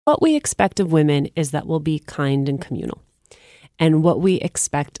What we expect of women is that we'll be kind and communal. And what we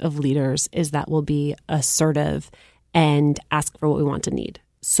expect of leaders is that we'll be assertive and ask for what we want and need.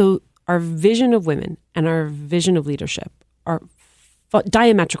 So our vision of women and our vision of leadership are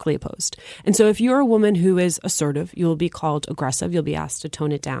diametrically opposed. And so if you're a woman who is assertive, you'll be called aggressive. You'll be asked to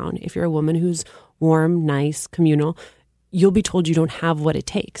tone it down. If you're a woman who's warm, nice, communal, you'll be told you don't have what it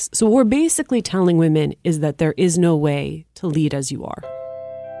takes. So what we're basically telling women is that there is no way to lead as you are.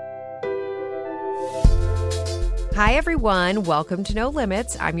 Hi, everyone. Welcome to No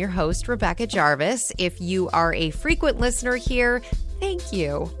Limits. I'm your host, Rebecca Jarvis. If you are a frequent listener here, thank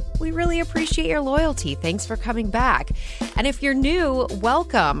you. We really appreciate your loyalty. Thanks for coming back. And if you're new,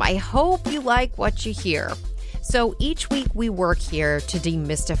 welcome. I hope you like what you hear. So each week we work here to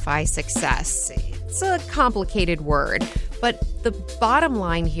demystify success. It's a complicated word, but the bottom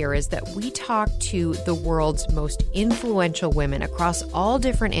line here is that we talk to the world's most influential women across all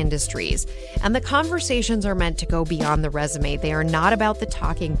different industries, and the conversations are meant to go beyond the resume. They are not about the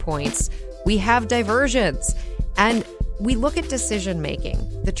talking points. We have diversions, and we look at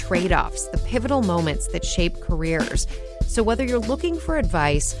decision-making, the trade-offs, the pivotal moments that shape careers. So whether you're looking for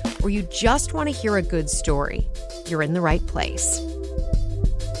advice or you just want to hear a good story, you're in the right place.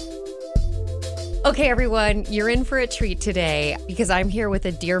 Okay, everyone, you're in for a treat today because I'm here with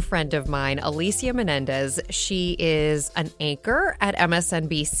a dear friend of mine, Alicia Menendez. She is an anchor at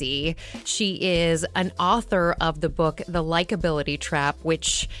MSNBC. She is an author of the book, The Likeability Trap,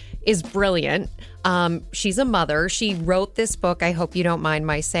 which is brilliant. She's a mother. She wrote this book. I hope you don't mind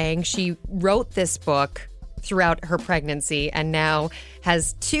my saying. She wrote this book throughout her pregnancy and now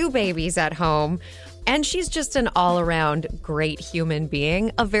has 2 babies at home. And she's just an all-around great human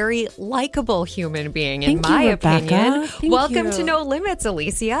being, a very likable human being, in my opinion. Welcome to No Limits,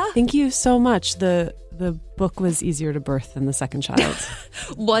 Alicia. Thank you so much. The book was easier to birth than the second child.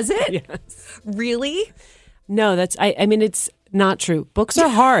 Was it? Yes. Really? No, I mean, it's not true. Books are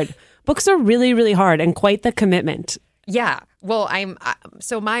hard. Books are really, really hard and quite the commitment. Yeah. Well,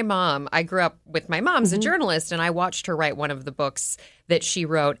 so my mom, I grew up with my mom's a journalist, and I watched her write one of the books that she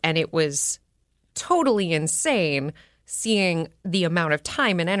wrote, and it was totally insane seeing the amount of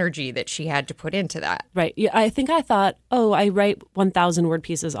time and energy that she had to put into that. Right. Yeah, I think I thought, I write 1,000 word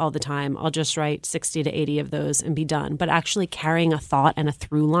pieces all the time. I'll just write 60 to 80 of those and be done. But actually carrying a thought and a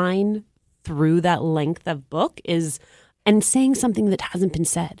through line through that length of book and saying something that hasn't been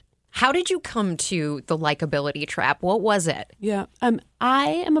said. How did you come to the likability trap? What was it? Yeah. I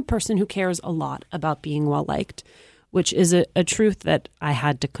am a person who cares a lot about being well-liked, which is a truth that I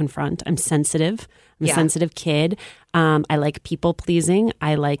had to confront. I'm sensitive. I'm a sensitive kid. I like people pleasing.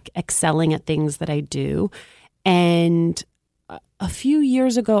 I like excelling at things that I do. And a few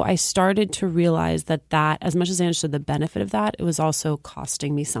years ago, I started to realize that as much as I understood the benefit of that, it was also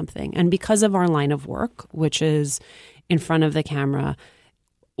costing me something. And because of our line of work, which is in front of the camera,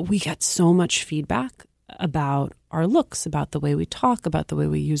 we get so much feedback about our looks, about the way we talk, about the way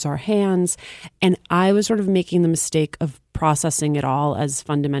we use our hands. And I was sort of making the mistake of processing it all as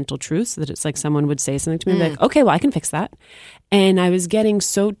fundamental truths, that it's like someone would say something to me like, okay, well, I can fix that. And I was getting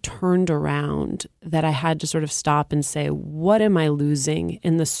so turned around that I had to sort of stop and say, what am I losing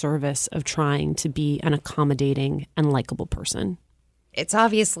in the service of trying to be an accommodating and likable person? It's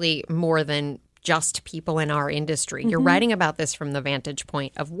obviously more than just people in our industry. You're writing about this from the vantage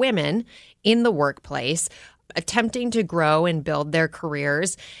point of women in the workplace, attempting to grow and build their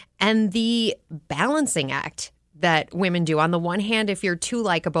careers, and the balancing act that women do. On the one hand, if you're too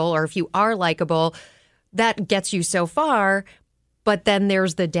likable or if you are likable, that gets you so far. But then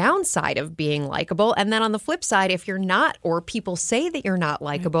there's the downside of being likable. And then on the flip side, if you're not, or people say that you're not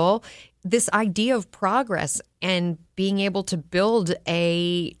likable, this idea of progress and being able to build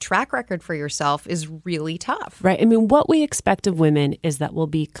a track record for yourself is really tough. Right. I mean, what we expect of women is that we'll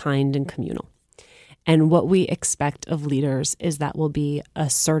be kind and communal. And what we expect of leaders is that we'll be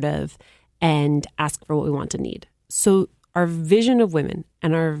assertive and ask for what we want and need. So our vision of women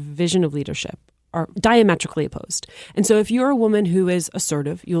and our vision of leadership are diametrically opposed. And so if you're a woman who is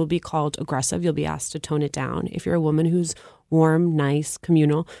assertive, you'll be called aggressive. You'll be asked to tone it down. If you're a woman who's warm, nice,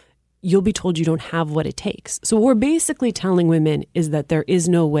 communal, you'll be told you don't have what it takes. So what we're basically telling women is that there is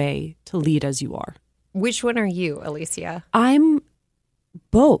no way to lead as you are. Which one are you, Alicia? I'm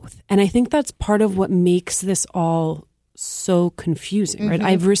both. And I think that's part of what makes this all so confusing, right?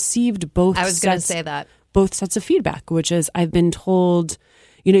 I've received both I was going to say that. Both sets of feedback, which is I've been told,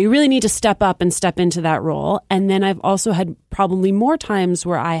 you really need to step up and step into that role. And then I've also had probably more times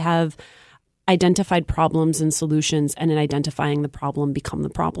where I have identified problems and solutions, and in identifying the problem, become the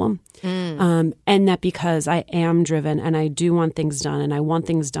problem. And that because I am driven and I do want things done and I want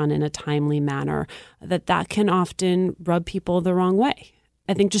things done in a timely manner, that can often rub people the wrong way.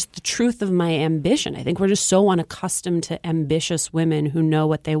 I think just the truth of my ambition. I think we're just so unaccustomed to ambitious women who know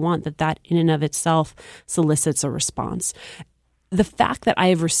what they want that in and of itself solicits a response. The fact that I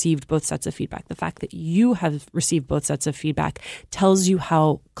have received both sets of feedback, the fact that you have received both sets of feedback tells you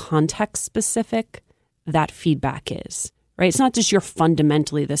how context specific that feedback is, right? It's not just you're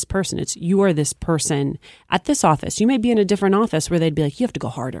fundamentally this person. It's you are this person at this office. You may be in a different office where they'd be like, you have to go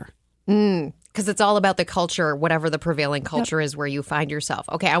harder. Because it's all about the culture, whatever the prevailing culture is where you find yourself.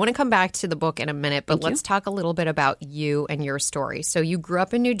 Okay, I want to come back to the book in a minute, but let's talk a little bit about you and your story. So you grew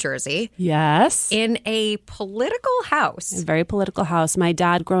up in New Jersey. Yes. In a political house. A very political house. My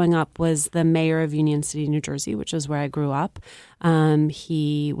dad growing up was the mayor of Union City, New Jersey, which is where I grew up.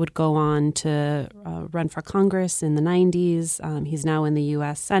 He would go on to run for Congress in the 90s. He's now in the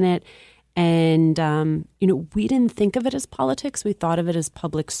U.S. Senate. And, we didn't think of it as politics. We thought of it as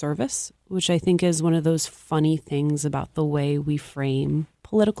public service, which I think is one of those funny things about the way we frame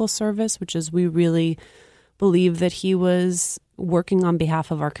political service, which is we really believe that he was working on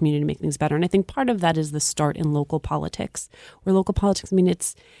behalf of our community to make things better. And I think part of that is the start in local politics, where local politics,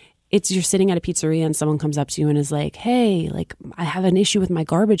 it's you're sitting at a pizzeria and someone comes up to you and is like, hey, I have an issue with my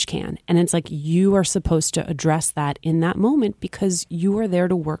garbage can. And it's like you are supposed to address that in that moment because you are there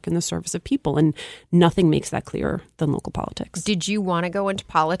to work in the service of people. And nothing makes that clearer than local politics. Did you want to go into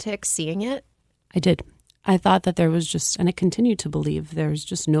politics seeing it? I did. I thought that there was just, and I continue to believe, there's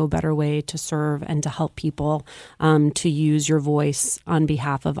just no better way to serve and to help people, to use your voice on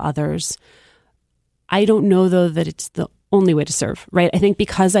behalf of others. I don't know, though, that it's the only way to serve, right? I think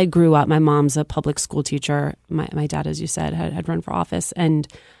because I grew up, my mom's a public school teacher. My dad, as you said, had run for office. And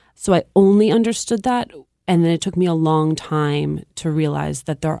so I only understood that. And then it took me a long time to realize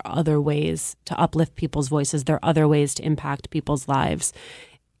that there are other ways to uplift people's voices. There are other ways to impact people's lives.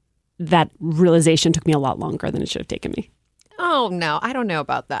 That realization took me a lot longer than it should have taken me. Oh, no, I don't know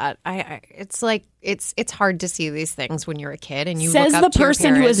about that. It's like it's hard to see these things when you're a kid and you says look up the to your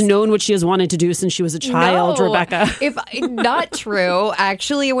person who has known what she has wanted to do since she was a child. No, Rebecca. If not true,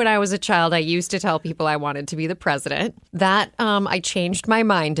 actually, when I was a child, I used to tell people I wanted to be the president. That I changed my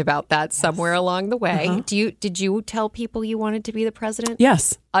mind about that somewhere along the way. Did you tell people you wanted to be the president?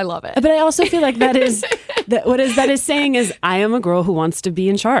 Yes, I love it. But I also feel like that is that is saying is I am a girl who wants to be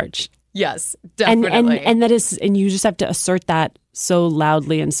in charge. Yes, definitely. And that is, and you just have to assert that so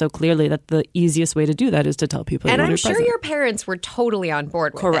loudly and so clearly that the easiest way to do that is to tell people. And I'm sure your parents were totally on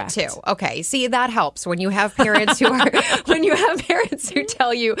board with Correct. it too. Okay, see, that helps when you have parents who are who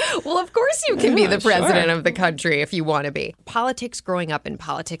tell you, well, of course you can be the president of the country if you want to be. Politics, growing up in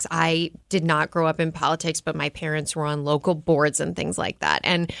politics, I did not grow up in politics, but my parents were on local boards and things like that.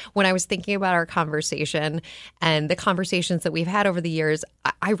 And when I was thinking about our conversation and the conversations that we've had over the years,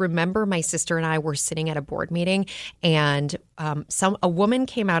 I remember my sister and I were sitting at a board meeting and a woman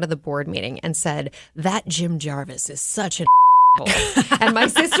came out of the board meeting and said, that Jim Jarvis is such an and my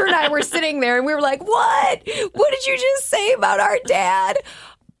sister and I were sitting there and we were like, what did you just say about our dad?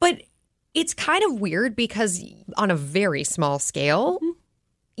 But it's kind of weird because on a very small scale,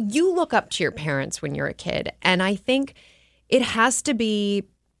 you look up to your parents when you're a kid. And I think it has to be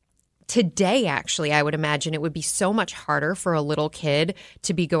today, actually, I would imagine it would be so much harder for a little kid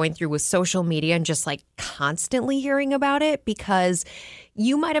to be going through with social media and just like constantly hearing about it because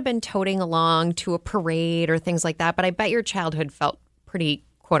you might have been toting along to a parade or things like that. But I bet your childhood felt pretty,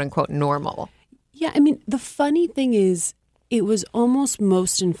 quote unquote, normal. Yeah. I mean, the funny thing is it was almost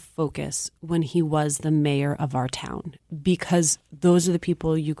most in focus when he was the mayor of our town because those are the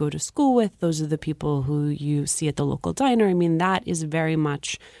people you go to school with. Those are the people who you see at the local diner. I mean, that is very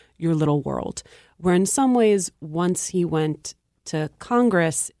much your little world, where in some ways, once he went to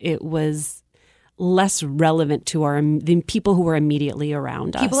Congress, it was less relevant to the people who were immediately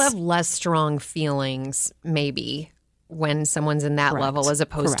around us. People have less strong feelings, maybe, when someone's in that level as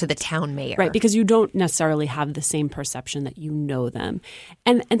opposed to the town mayor. Right, because you don't necessarily have the same perception that you know them.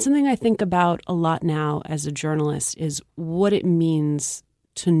 And something I think about a lot now as a journalist is what it means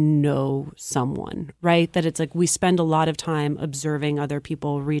to know someone, right? That it's like we spend a lot of time observing other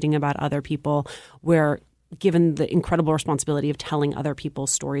people, reading about other people, where given the incredible responsibility of telling other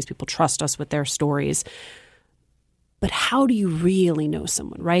people's stories, people trust us with their stories. But how do you really know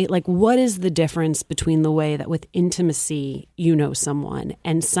someone, right? Like what is the difference between the way that with intimacy you know someone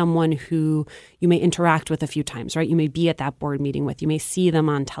and someone who you may interact with a few times, right? You may be at that board meeting with, you may see them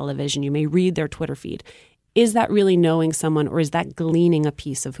on television, you may read their Twitter feed. Is that really knowing someone or is that gleaning a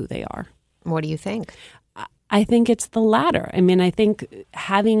piece of who they are? What do you think? I think it's the latter. I mean, I think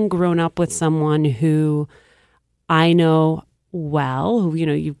having grown up with someone who I know well, who,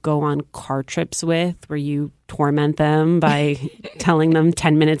 you go on car trips with, where you torment them by telling them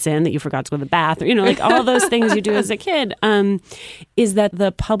 10 minutes in that you forgot to go to the bathroom, like all those things you do as a kid, is that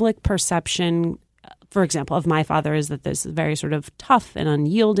the public perception, for example, of my father is that this very sort of tough and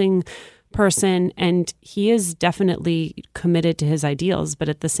unyielding person, and he is definitely committed to his ideals, but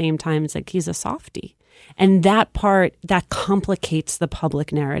at the same time, it's like he's a softie. And that complicates the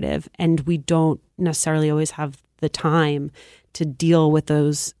public narrative, and we don't necessarily always have the time to deal with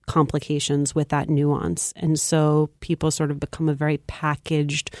those complications with that nuance. And so people sort of become a very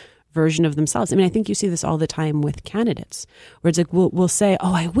packaged version of themselves. I mean, I think you see this all the time with candidates, where it's like we'll say,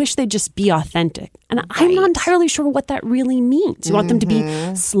 oh, I wish they'd just be authentic. And right. I'm not entirely sure what that really means. You want them to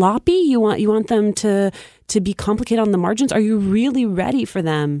be sloppy? You want them to be complicated on the margins? Are you really ready for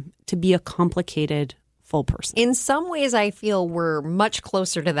them to be a complicated full person? In some ways, I feel we're much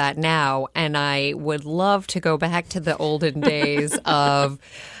closer to that now, and I would love to go back to the olden days of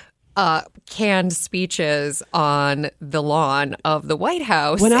canned speeches on the lawn of the White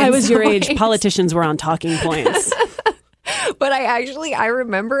House. When I was your age, politicians were on talking points. But I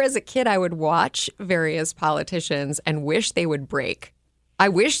remember as a kid, I would watch various politicians and wish they would break. I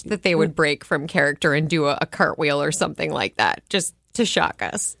wish that they would break from character and do a cartwheel or something like that, just to shock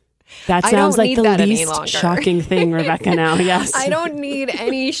us. That sounds like the least shocking thing, Rebecca, now, yes. I don't need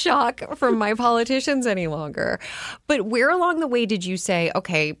any shock from my politicians any longer. But where along the way did you say,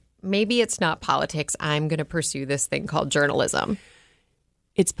 okay, maybe it's not politics, I'm going to pursue this thing called journalism?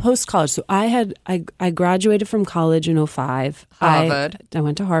 It's post-college. So I graduated from college in 2005. Harvard. I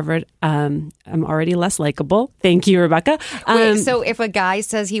went to Harvard. I'm already less likable. Thank you, Rebecca. Wait, so if a guy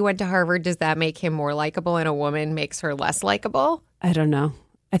says he went to Harvard, does that make him more likable and a woman makes her less likable? I don't know.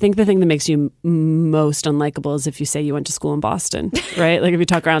 I think the thing that makes you most unlikable is if you say you went to school in Boston, right? Like if you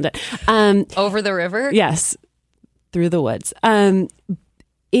talk around it. Over the river? Yes. Through the woods. I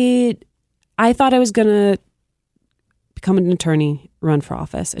thought I was going to become an attorney, run for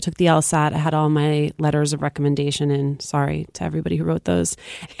office. I took the LSAT. I had all my letters of recommendation in. Sorry to everybody who wrote those.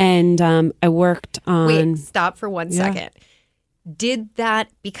 And I worked on... Wait, stop for one second. Did that,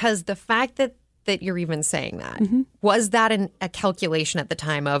 because the fact that you're even saying that, was that a calculation at the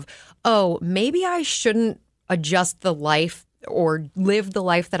time of, oh, maybe I shouldn't adjust the life or live the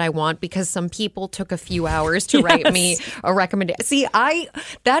life that I want because some people took a few hours to write me a recommendation. See,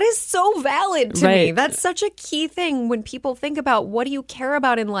 that is so valid to me. That's such a key thing when people think about what do you care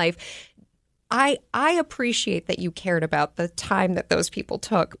about in life. I appreciate that you cared about the time that those people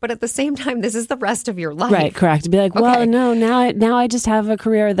took, but at the same time, this is the rest of your life. Right, correct. To be like, well, no, now I just have a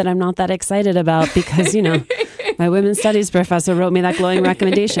career that I'm not that excited about because, my women's studies professor wrote me that glowing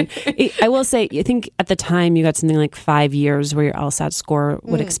recommendation. I will say, I think at the time you got something like 5 years where your LSAT score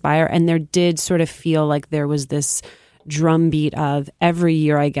would expire, and there did sort of feel like there was this drumbeat of every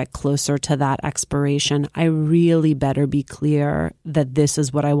year I get closer to that expiration, I really better be clear that this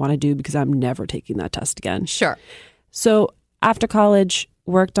is what I want to do because I'm never taking that test again. Sure. So after college,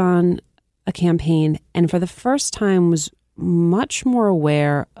 worked on a campaign, and for the first time was much more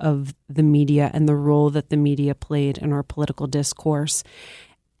aware of the media and the role that the media played in our political discourse.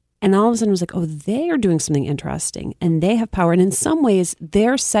 And all of a sudden I was like, oh, they are doing something interesting and they have power. And in some ways,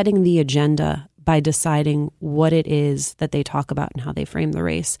 they're setting the agenda by deciding what it is that they talk about and how they frame the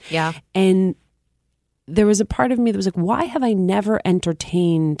race. Yeah. And there was a part of me that was like, why have I never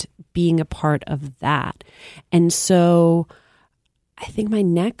entertained being a part of that? And so I think my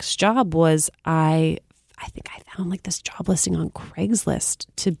next job was I think I found like this job listing on Craigslist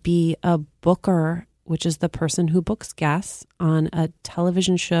to be a booker, which is the person who books guests on a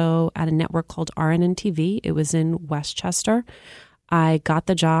television show at a network called RNN TV. It was in Westchester. I got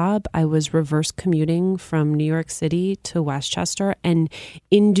the job. I was reverse commuting from New York City to Westchester. And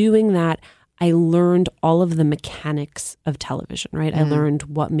in doing that, I learned all of the mechanics of television, right? I learned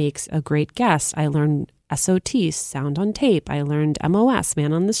what makes a great guest. I learned SOT, sound on tape. I learned MOS,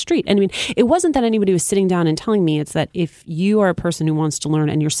 man on the street. And I mean, it wasn't that anybody was sitting down and telling me. It's that if you are a person who wants to learn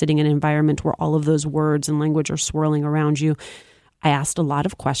and you're sitting in an environment where all of those words and language are swirling around you, I asked a lot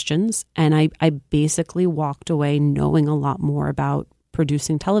of questions, and I basically walked away knowing a lot more about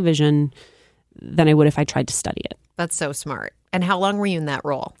producing television than I would if I tried to study it. That's so smart. And how long were you in that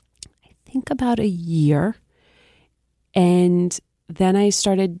role? I think about a year. And then I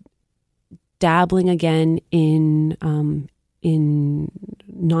started dabbling again in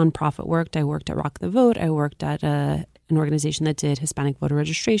nonprofit work. I worked at Rock the Vote. I worked at an an organization that did Hispanic voter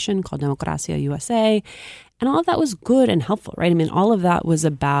registration called Democracia USA. And all of that was good and helpful, right? I mean, all of that was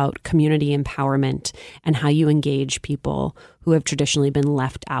about community empowerment and how you engage people who have traditionally been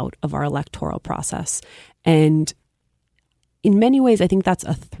left out of our electoral process. And in many ways, I think that's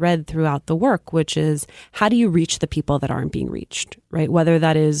a thread throughout the work, which is how do you reach the people that aren't being reached, right? Whether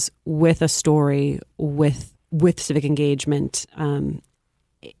that is with a story, with civic engagement,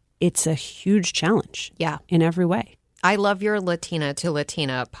 it's a huge challenge. Yeah, in every way. I love your Latina to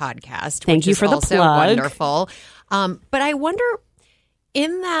Latina podcast. Thank you for the also plug. Wonderful. But I wonder,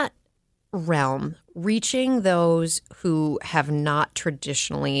 in that realm, reaching those who have not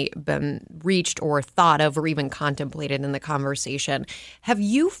traditionally been reached or thought of or even contemplated in the conversation, have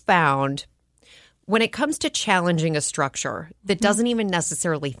you found when it comes to challenging a structure that doesn't even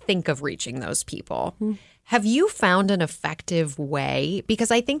necessarily think of reaching those people, have you found an effective way?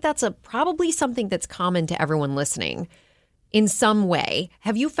 Because I think that's probably something that's common to everyone listening in some way.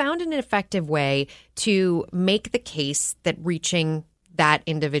 Have you found an effective way to make the case that reaching that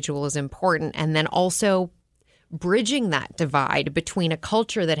individual is important, and then also bridging that divide between a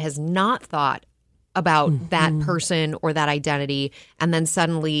culture that has not thought about that person or that identity, and then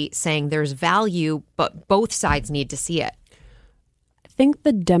suddenly saying there's value, but both sides need to see it? I think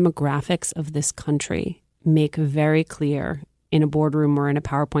the demographics of this country make very clear in a boardroom or in a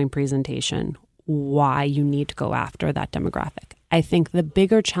PowerPoint presentation why you need to go after that demographic. I think the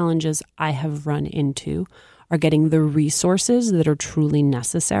bigger challenges I have run into are getting the resources that are truly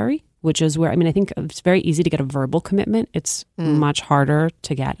necessary, which is where, I mean, I think it's very easy to get a verbal commitment. It's much harder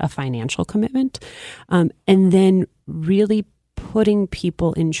to get a financial commitment. And then really putting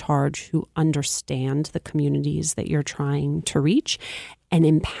people in charge who understand the communities that you're trying to reach and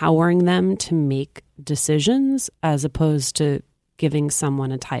empowering them to make decisions as opposed to giving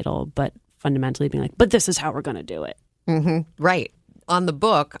someone a title, but fundamentally being like, but this is how we're going to do it. Right. On the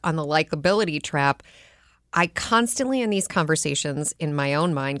book, on the likability trap, I constantly in these conversations in my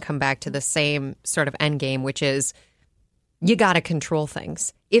own mind come back to the same sort of end game, which is you got to control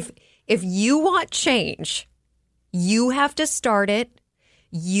things. If you want change, you have to start it.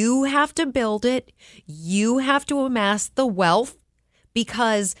 You have to build it. You have to amass the wealth,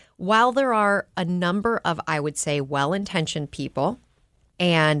 because while there are a number of, I would say, well-intentioned people,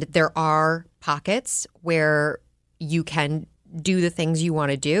 and there are pockets where you can do the things you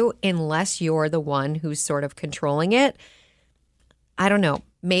want to do, unless you're the one who's sort of controlling it. I don't know.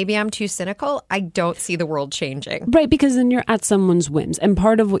 Maybe I'm too cynical. I don't see the world changing. Right, because then you're at someone's whims. And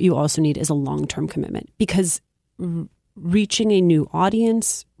part of what you also need is a long-term commitment, because reaching a new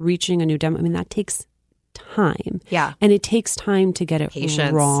audience, reaching a new demo, I mean, that takes time. Yeah. And it takes time to get it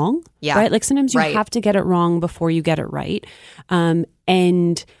wrong. Yeah. Right? Like sometimes you have to get it wrong before you get it right.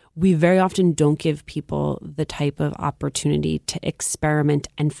 And we very often don't give people the type of opportunity to experiment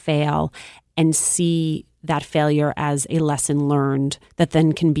and fail and see that failure as a lesson learned that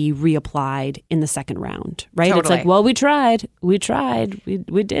then can be reapplied in the second round, right? Totally. It's like, well, we tried, we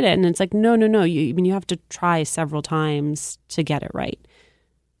did it. And it's like, no. You have to try several times to get it right.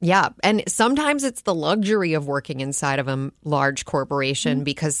 Yeah. And sometimes it's the luxury of working inside of a large corporation,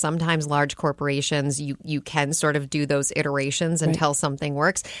 because sometimes large corporations, you can sort of do those iterations until something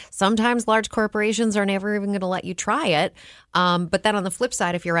works. Sometimes large corporations are never even going to let you try it. But then on the flip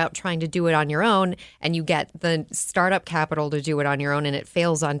side, if you're out trying to do it on your own and you get the startup capital to do it on your own and it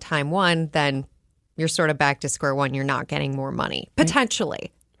fails on time one, then you're sort of back to square one. You're not getting more money,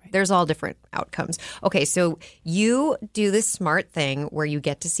 potentially. There's all different outcomes. Okay, so you do this smart thing where you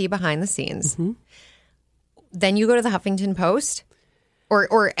get to see behind the scenes. Then you go to the Huffington Post,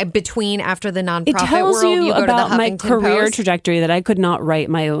 or between after the nonprofit it tells world, you go to the about Huffington my career Post. trajectory that I could not write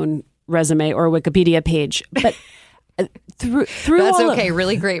my own resume or Wikipedia page. But through That's all okay.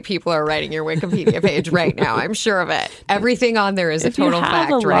 Really great people are writing your Wikipedia page right now. I'm sure of it. Everything on there is a total fact, If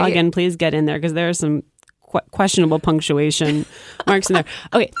you have a right? login, please get in there, because there are some questionable punctuation marks in there.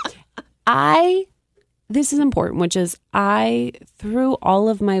 Okay. This is important, which is through all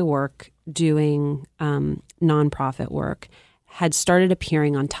of my work doing nonprofit work, had started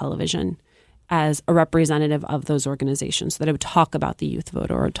appearing on television as a representative of those organizations, so that I would talk about the youth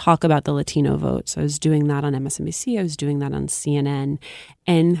vote or talk about the Latino vote. So I was doing that on MSNBC. I was doing that on CNN.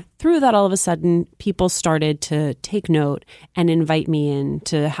 And through that, all of a sudden, people started to take note and invite me in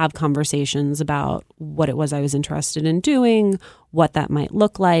to have conversations about what it was I was interested in doing, what that might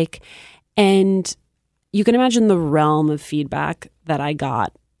look like. And you can imagine the realm of feedback that I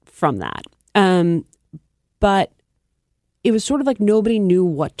got from that. But it was sort of like nobody knew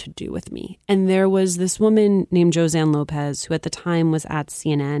what to do with me. And there was this woman named Josanne Lopez, who at the time was at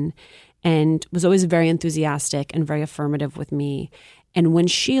CNN, and was always very enthusiastic and very affirmative with me. And when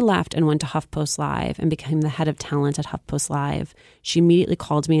she left and went to HuffPost Live and became the head of talent at HuffPost Live, she immediately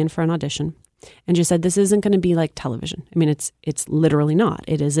called me in for an audition. And she said, this isn't going to be like television. I mean, it's literally not.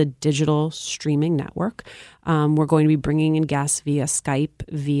 It is a digital streaming network. We're going to be bringing in guests via Skype,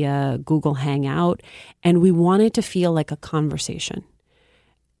 via Google Hangout, and we want it to feel like a conversation.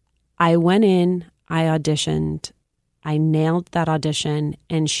 I went in, I auditioned, I nailed that audition,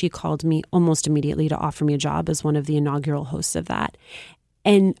 and she called me almost immediately to offer me a job as one of the inaugural hosts of that.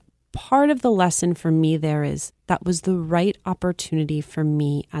 And part of the lesson for me there is that was the right opportunity for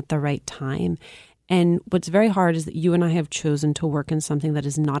me at the right time. And what's very hard is that you and I have chosen to work in something that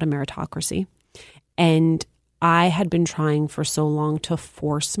is not a meritocracy. And I had been trying for so long to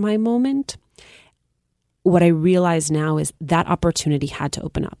force my moment. What I realize now is that opportunity had to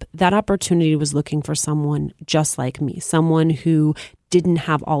open up. That opportunity was looking for someone just like me, someone who didn't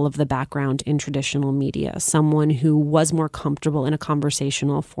have all of the background in traditional media, someone who was more comfortable in a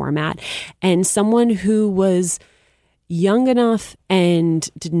conversational format, and someone who was young enough and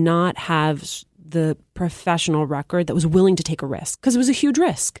did not have the professional record that was willing to take a risk, because it was a huge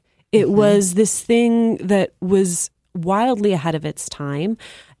risk. It was this thing that was wildly ahead of its time,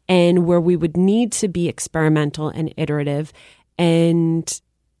 and where we would need to be experimental and iterative. And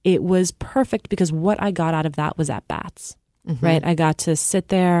it was perfect because what I got out of that was at-bats, right? I got to sit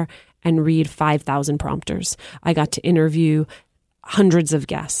there and read 5,000 prompters. I got to interview hundreds of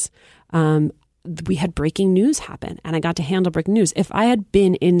guests. We had breaking news happen, and I got to handle breaking news. If I had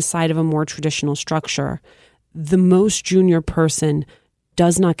been inside of a more traditional structure, the most junior person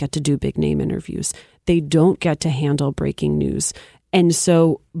does not get to do big name interviews. They don't get to handle breaking news. And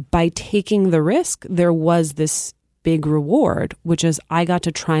so by taking the risk, there was this big reward, which is I got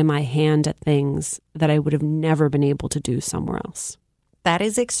to try my hand at things that I would have never been able to do somewhere else. That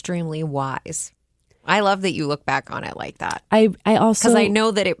is extremely wise. I love that you look back on it like that. I also... Because I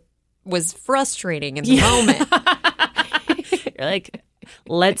know that it was frustrating in the moment. You're like,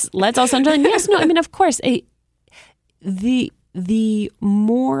 let's all sunshine. Yes, no, I mean, of course. The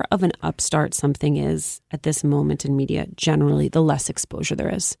more of an upstart something is at this moment in media, generally, the less exposure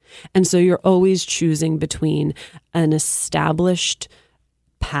there is. And so you're always choosing between an established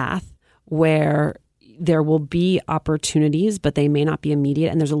path where there will be opportunities, but they may not be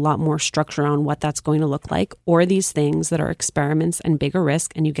immediate, and there's a lot more structure on what that's going to look like, or these things that are experiments and bigger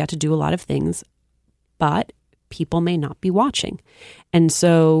risk, and you get to do a lot of things, but people may not be watching. And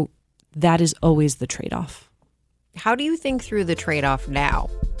so that is always the trade-off. How do you think through the trade-off now?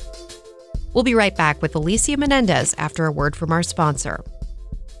 We'll be right back with Alicia Menendez after a word from our sponsor.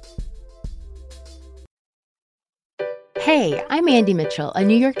 Hey, I'm Andy Mitchell, a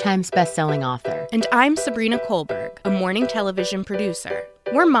New York Times bestselling author. And I'm Sabrina Kohlberg, a morning television producer.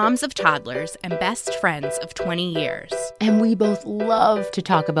 We're moms of toddlers and best friends of 20 years. And we both love to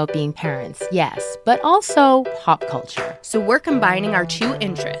talk about being parents, yes, but also pop culture. So we're combining our two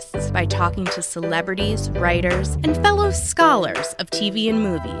interests by talking to celebrities, writers, and fellow scholars of TV and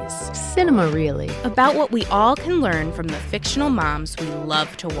movies. Cinema, really. About what we all can learn from the fictional moms we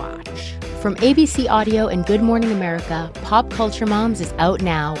love to watch. From ABC Audio and Good Morning America, Pop Culture Moms is out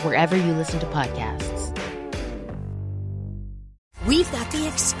now wherever you listen to podcasts. We've got the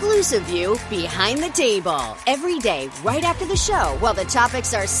exclusive view behind the table. Every day, right after the show, while the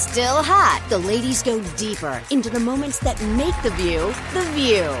topics are still hot, the ladies go deeper into the moments that make the View the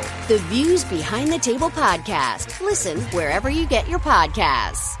View. The View's Behind the Table podcast. Listen wherever you get your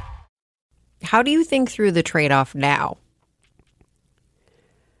podcasts. How do you think through the trade-off now?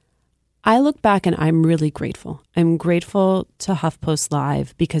 I look back and I'm really grateful. I'm grateful to HuffPost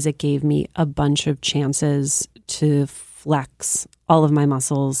Live because it gave me a bunch of chances to flex all of my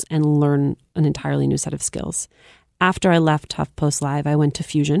muscles and learn an entirely new set of skills. After I left HuffPost Live, I went to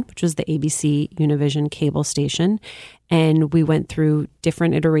Fusion, which was the ABC Univision cable station, and we went through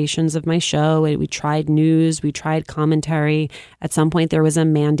different iterations of my show. We tried news, we tried commentary. At some point, there was a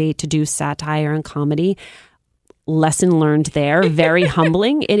mandate to do satire and comedy. Lesson learned there, very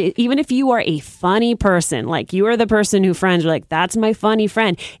humbling. Even if you are a funny person, like you are the person who friends are like, that's my funny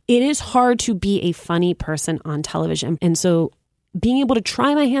friend. It is hard to be a funny person on television. And so being able to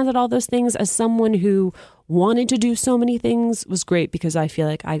try my hands at all those things as someone who wanted to do so many things was great because I feel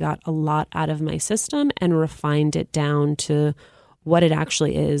like I got a lot out of my system and refined it down to what it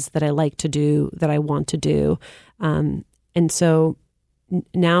actually is that I like to do, that I want to do. And so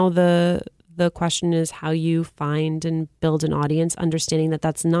now the question is how you find and build an audience, understanding that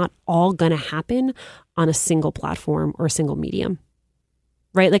that's not all going to happen on a single platform or a single medium,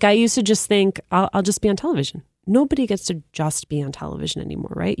 right? Like I used to just think I'll just be on television. nobody gets to just be on television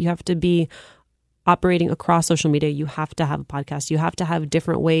anymore, right? You have to be operating across social media. You have to have a podcast. You have to have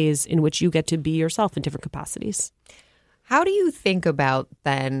different ways in which you get to be yourself in different capacities. How do you think about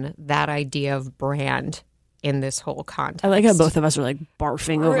then that idea of brand in this whole context? I like how both of us are like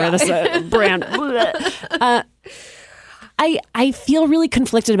barfing over this brand. I feel really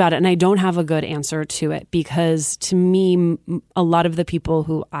conflicted about it, and I don't have a good answer to it, because to me, a lot of the people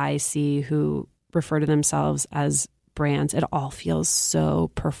who I see who refer to themselves as brands, it all feels so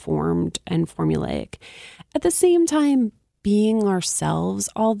performed and formulaic. At the same time, being ourselves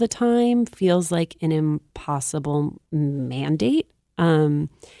all the time feels like an impossible mandate.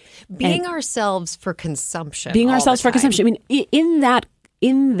 Being ourselves for consumption. Being ourselves for consumption. I mean,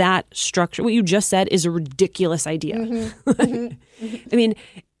 in that structure, what you just said is a ridiculous idea. I mean,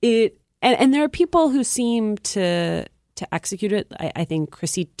 and there are people who seem to execute it. I think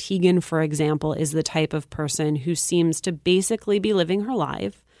Chrissy Teigen, for example, is the type of person who seems to basically be living her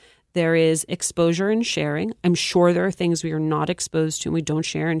life. There is exposure and sharing. I'm sure there are things we are not exposed to and we don't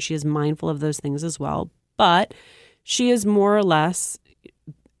share, and she is mindful of those things as well. But she is more or less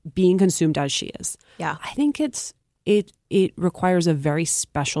being consumed as she is. Yeah. I think it requires a very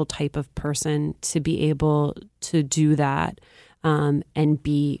special type of person to be able to do that and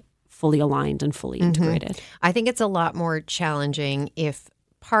be fully aligned and fully integrated. I think it's a lot more challenging if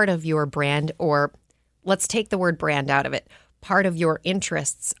part of your brand, or let's take the word brand out of it, part of your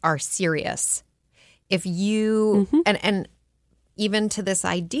interests are serious. If you, and even to this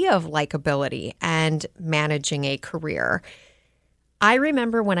idea of likability and managing a career, I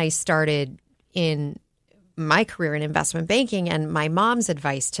remember when I started in my career in investment banking, and my mom's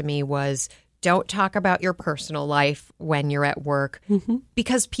advice to me was, don't talk about your personal life when you're at work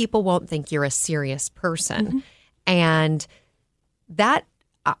because people won't think you're a serious person. And that,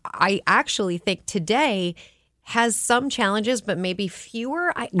 I actually think today has some challenges, but maybe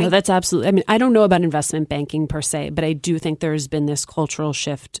fewer. No, that's absolutely. I mean, I don't know about investment banking per se, but I do think there's been this cultural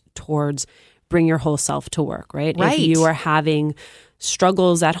shift towards bring your whole self to work, right? Right. If you are having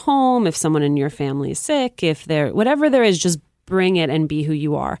struggles at home, if someone in your family is sick, if there, whatever there is, just bring it and be who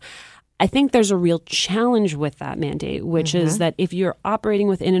you are. I think there's a real challenge with that mandate, which is that if you're operating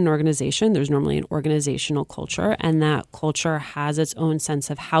within an organization, there's normally an organizational culture, and that culture has its own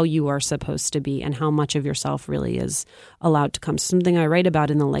sense of how you are supposed to be and how much of yourself really is allowed to come. Something I write about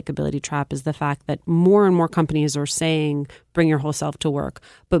in the Likeability Trap is the fact that more and more companies are saying, bring your whole self to work,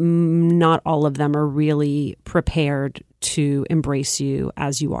 but not all of them are really prepared to embrace you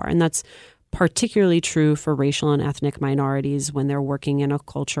as you are. And that's particularly true for racial and ethnic minorities when they're working in a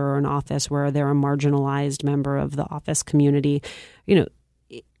culture or an office where they're a marginalized member of the office community. You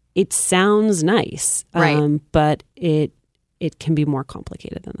know, it sounds nice, right? But it can be more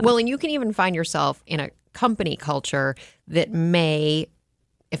complicated than that. Well, and you can even find yourself in a company culture that may,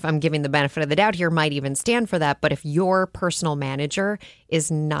 if I'm giving the benefit of the doubt here, might even stand for that. But if your personal manager is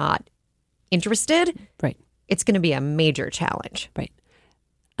not interested, right, it's going to be a major challenge. Right.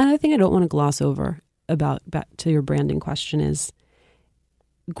 Another thing I don't want to gloss over about back to your branding question is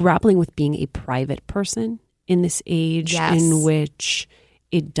grappling with being a private person in this age in which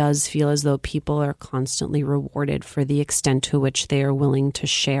it does feel as though people are constantly rewarded for the extent to which they are willing to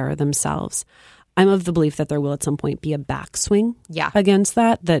share themselves. I'm of the belief that there will at some point be a backswing against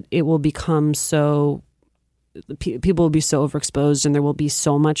that it will become so... people will be so overexposed and there will be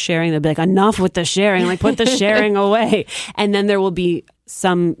so much sharing. They'll be like, enough with the sharing, like put the sharing away. And then there will be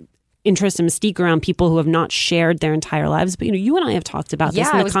some interest and mystique around people who have not shared their entire lives. But, you know, you and I have talked about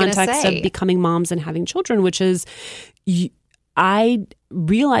this in the context of becoming moms and having children, which is, I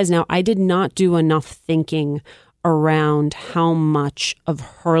realize now I did not do enough thinking around how much of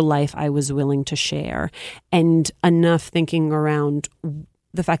her life I was willing to share, and enough thinking around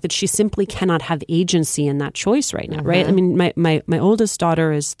the fact that she simply cannot have agency in that choice right now, right? I mean, my oldest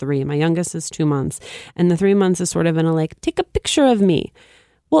daughter is 3, my youngest is 2 months, and the 3 months is sort of in a like, take a picture of me.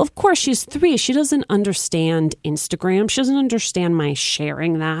 Well, of course, she's 3. She doesn't understand Instagram. She doesn't understand my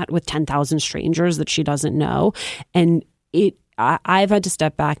sharing that with 10,000 strangers that she doesn't know. And I've had to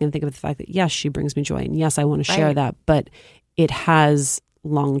step back and think of the fact that, yes, she brings me joy, and yes, I want to share that, but it has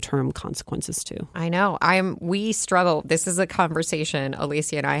long-term consequences too. I know. We struggle. This is a conversation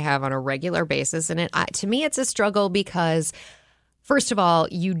Alicia and I have on a regular basis. And to me, it's a struggle because, first of all,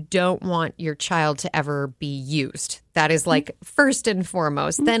 you don't want your child to ever be used. That is like first and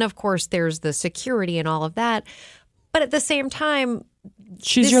foremost. Then, of course, there's the security and all of that. But at the same time,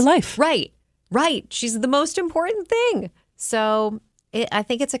 she's your life. Right. She's the most important thing. So I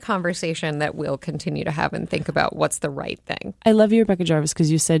think it's a conversation that we'll continue to have and think about what's the right thing. I love you, Rebecca Jarvis, because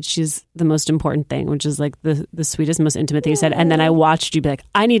you said she's the most important thing, which is like the sweetest, most intimate thing you said. And then I watched you be like,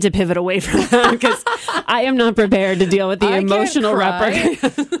 I need to pivot away from that because I am not prepared to deal with the emotional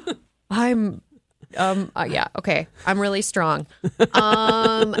repercussions. Yeah, okay. I'm really strong.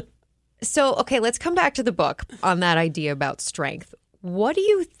 So, okay, let's come back to the book on that idea about strength. What do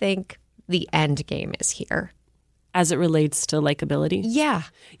you think the end game is here? As it relates to likability? Yeah.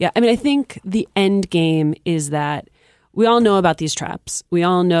 Yeah. I mean, I think the end game is that we all know about these traps. We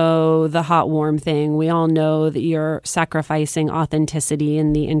all know the hot, warm thing. We all know that you're sacrificing authenticity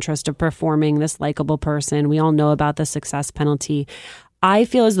in the interest of performing this likable person. We all know about the success penalty. I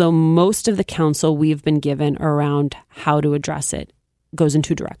feel as though most of the counsel we've been given around how to address it goes in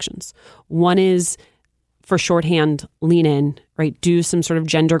two directions. One is, for shorthand, lean in, right? Do some sort of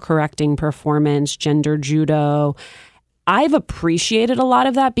gender correcting performance, gender judo. I've appreciated a lot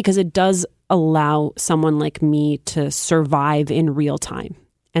of that because it does allow someone like me to survive in real time.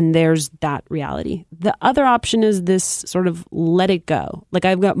 And there's that reality. The other option is this sort of let it go. Like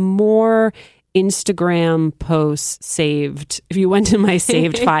I've got more Instagram posts saved. If you went to my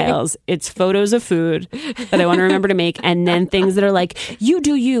saved files, it's photos of food that I want to remember to make, and then things that are like, you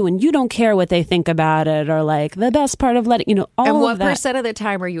do you and you don't care what they think about it, or like the best part of letting, all and of what that. percent of the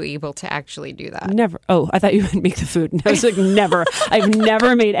time are you able to actually do that? Never. Oh, I thought you would make the food. I was like, never. I've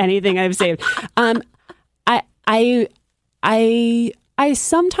never made anything I've saved. I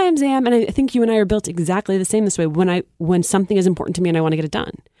sometimes am, and I think you and I are built exactly the same this way. When something is important to me and I want to get it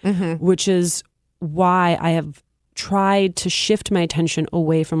done, which is why I have tried to shift my attention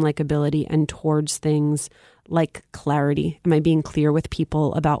away from likability and towards things like clarity. Am I being clear with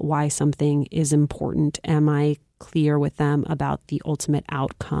people about why something is important? Am I clear with them about the ultimate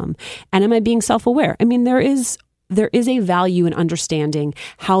outcome? And am I being self-aware? I mean, there is a value in understanding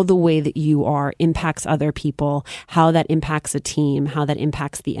how the way that you are impacts other people, how that impacts a team, how that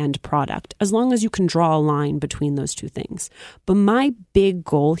impacts the end product, as long as you can draw a line between those two things. But my big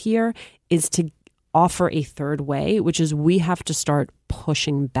goal here is to offer a third way, which is we have to start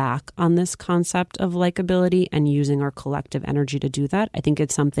pushing back on this concept of likability and using our collective energy to do that. I think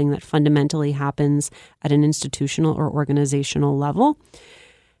it's something that fundamentally happens at an institutional or organizational level.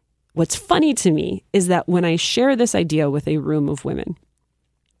 What's funny to me is that when I share this idea with a room of women,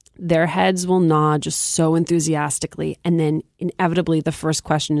 their heads will nod just so enthusiastically. And then inevitably the first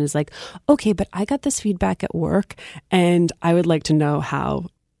question is like, okay, but I got this feedback at work and I would like to know how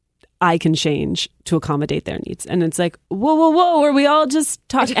I can change to accommodate their needs. And it's like, whoa, are we all just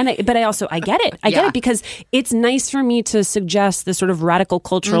talking? But I get it. I get it because it's nice for me to suggest this sort of radical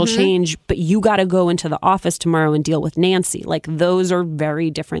cultural change, but you got to go into the office tomorrow and deal with Nancy. Like those are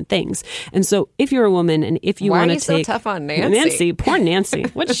very different things. And so if you're a woman and if you want to take... Why are you so tough on Nancy? Nancy, poor Nancy.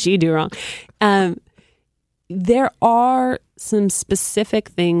 What did she do wrong? There are some specific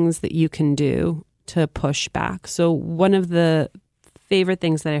things that you can do to push back. So one of the favorite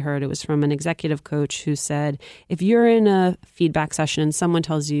things that I heard, it was from an executive coach who said, if you're in a feedback session and someone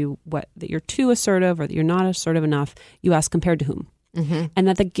tells you that you're too assertive or that you're not assertive enough, you ask compared to whom? And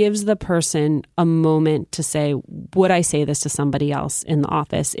that gives the person a moment to say, would I say this to somebody else in the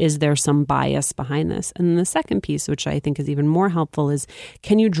office? Is there some bias behind this? And then the second piece, which I think is even more helpful, is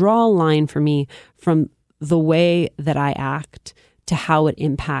can you draw a line for me from the way that I act to how it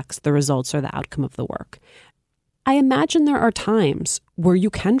impacts the results or the outcome of the work? I imagine there are times where you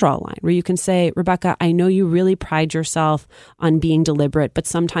can draw a line, where you can say, Rebecca, I know you really pride yourself on being deliberate, but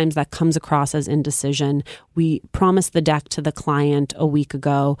sometimes that comes across as indecision. We promised the deck to the client a week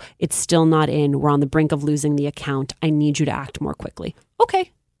ago. It's still not in. We're on the brink of losing the account. I need you to act more quickly.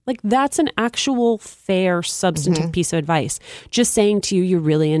 Okay. Like that's an actual fair, substantive piece of advice. Just saying to you, you're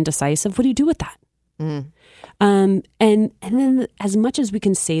really indecisive. What do you do with that? And then as much as we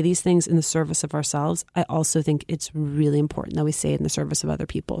can say these things in the service of ourselves, I also think it's really important that we say it in the service of other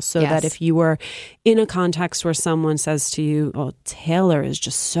people. So that if you were in a context where someone says to you, oh, Taylor is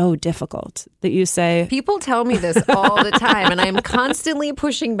just so difficult, that you say... People tell me this all the time and I'm constantly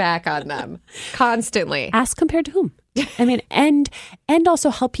pushing back on them. Constantly. Ask compared to whom? I mean, and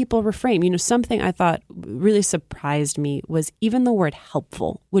also help people reframe. Something I thought really surprised me was even the word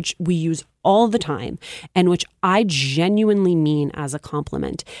helpful, which we use all the time and which I genuinely mean as a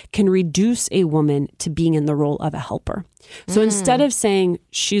compliment, can reduce a woman to being in the role of a helper. So instead of saying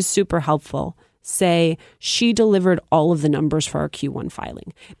she's super helpful, say she delivered all of the numbers for our Q1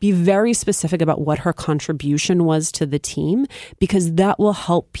 filing. Be very specific about what her contribution was to the team, because that will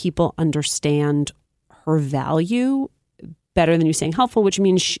help people understand her value better than you saying helpful, which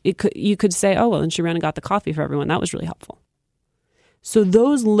means you could say, oh, well, and she ran and got the coffee for everyone. That was really helpful. So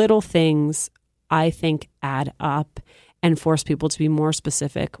those little things, I think, add up and force people to be more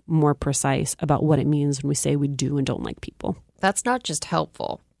specific, more precise about what it means when we say we do and don't like people. That's not just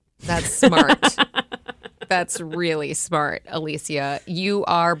helpful. That's smart. That's really smart, Alicia. You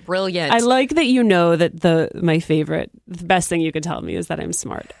are brilliant. I like that you know that the best thing you could tell me is that I'm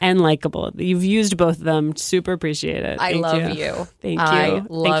smart and likable. You've used both of them. Super appreciate it. I love you. Thank you. I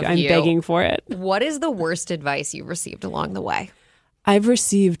love I'm you. begging for it. What is the worst advice you've received along the way? I've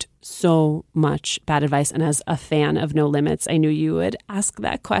received so much bad advice. And as a fan of No Limits, I knew you would ask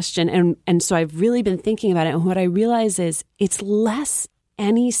that question. And so I've really been thinking about it. And what I realize is it's less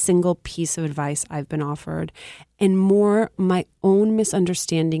any single piece of advice I've been offered and more my own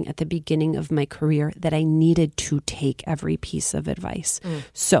misunderstanding at the beginning of my career that I needed to take every piece of advice.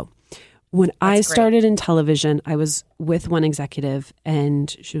 So when I started in television, I was with one executive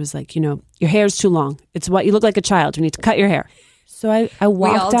and she was like, your hair's too long. It's what you look like a child. You need to cut your hair. So I walked out.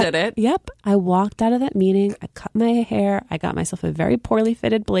 We all did it. Yep. I walked out of that meeting. I cut my hair. I got myself a very poorly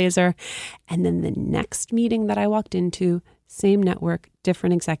fitted blazer. And then the next meeting that I walked into, same network,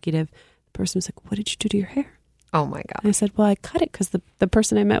 different executive, the person was like, what did you do to your hair? Oh my God. And I said, well, I cut it because the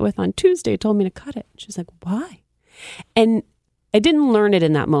person I met with on Tuesday told me to cut it. She's like, why? And I didn't learn it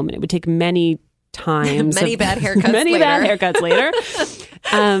in that moment. It would take many times. Many bad haircuts later.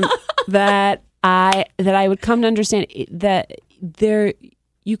 That I would come to understand that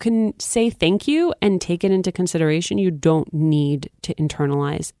you can say thank you and take it into consideration. You don't need to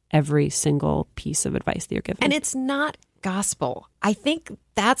internalize every single piece of advice that you're given. And it's not gospel. I think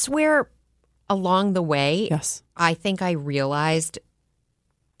that's where along the way, yes, I think I realized,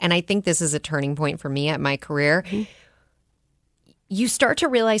 and I think this is a turning point for me at my career, you start to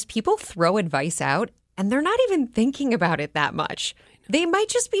realize people throw advice out and they're not even thinking about it that much. They might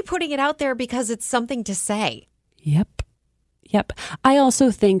just be putting it out there because it's something to say. Yep. I also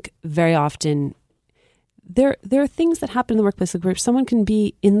think very often there are things that happen in the workplace where someone can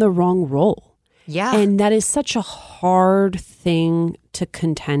be in the wrong role. Yeah. And that is such a hard thing to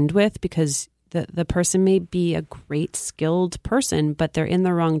contend with because the person may be a great skilled person, but they're in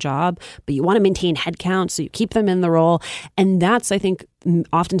the wrong job, but you want to maintain headcount, so you keep them in the role. And that's, I think,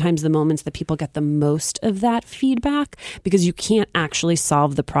 oftentimes the moments that people get the most of that feedback because you can't actually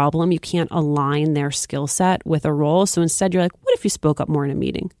solve the problem. You can't align their skill set with a role. So instead you're like, what if you spoke up more in a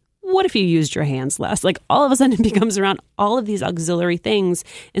meeting? What if you used your hands less? Like all of a sudden it becomes around all of these auxiliary things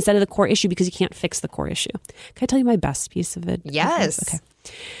instead of the core issue because you can't fix the core issue. Can I tell you my best piece of it? Yes. Okay.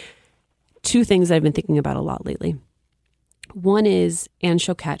 Two things I've been thinking about a lot lately. One is Anne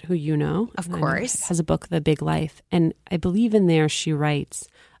Choquette, who you know. Of course. Has a book, The Big Life. And I believe in there she writes,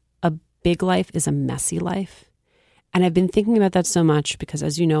 a big life is a messy life. And I've been thinking about that so much because,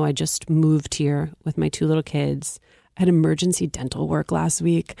 as you know, I just moved here with my two little kids. I had emergency dental work last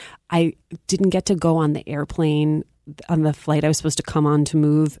week. I didn't get to go on the airplane on the flight I was supposed to come on to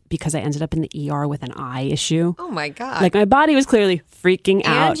move because I ended up in the ER with an eye issue. Oh my God. Like my body was clearly freaking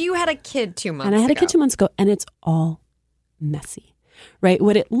out. And you had a kid 2 months ago. And I had a kid 2 months ago and it's all messy, right?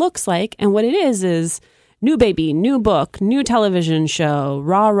 What it looks like and what it is new baby, new book, new television show,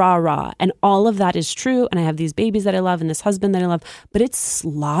 rah, rah, rah. And all of that is true. And I have these babies that I love and this husband that I love, but it's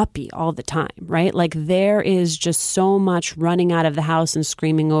sloppy all the time, right? Like there is just so much running out of the house and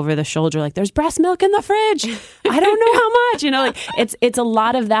screaming over the shoulder, like there's breast milk in the fridge. I don't know how much, like it's a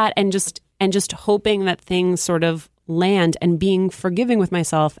lot of that and just hoping that things sort of land and being forgiving with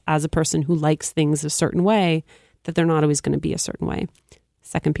myself as a person who likes things a certain way, that they're not always going to be a certain way.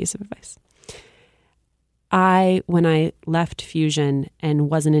 Second piece of advice. When I left Fusion and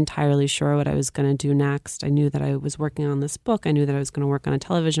wasn't entirely sure what I was going to do next, I knew that I was working on this book. I knew that I was going to work on a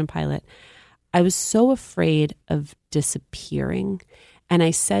television pilot. I was so afraid of disappearing. And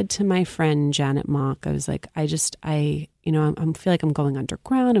I said to my friend, Janet Mock, I was like, I feel like I'm going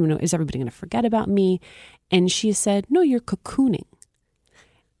underground. Is everybody going to forget about me? And she said, no, you're cocooning.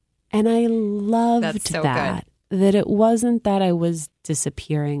 And I loved That's so that it wasn't that I was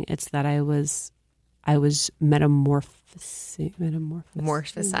disappearing. It's that I was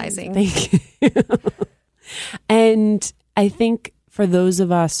metamorphosizing. Thank you. And I think for those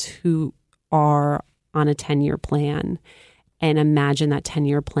of us who are on a 10-year plan and imagine that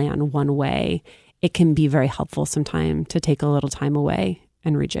 10-year plan one way, it can be very helpful sometime to take a little time away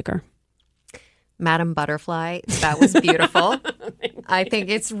and rejigger. Madam Butterfly, that was beautiful. I think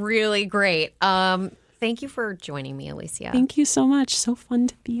it's really great. Thank you for joining me, Alicia. Thank you so much. So fun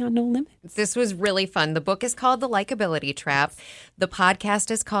to be on No Limits. This was really fun. The book is called The Likeability Trap. The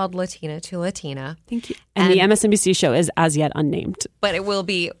podcast is called Latina to Latina. Thank you. And the MSNBC show is as yet unnamed. But it will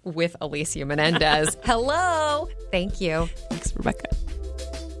be with Alicia Menendez. Hello. Thank you. Thanks, Rebecca.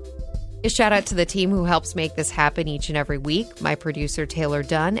 A shout out to the team who helps make this happen each and every week. My producer, Taylor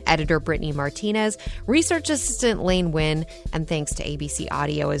Dunn, editor, Brittany Martinez, research assistant, Lane Wynn, and thanks to ABC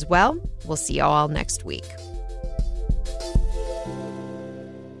Audio as well. We'll see you all next week.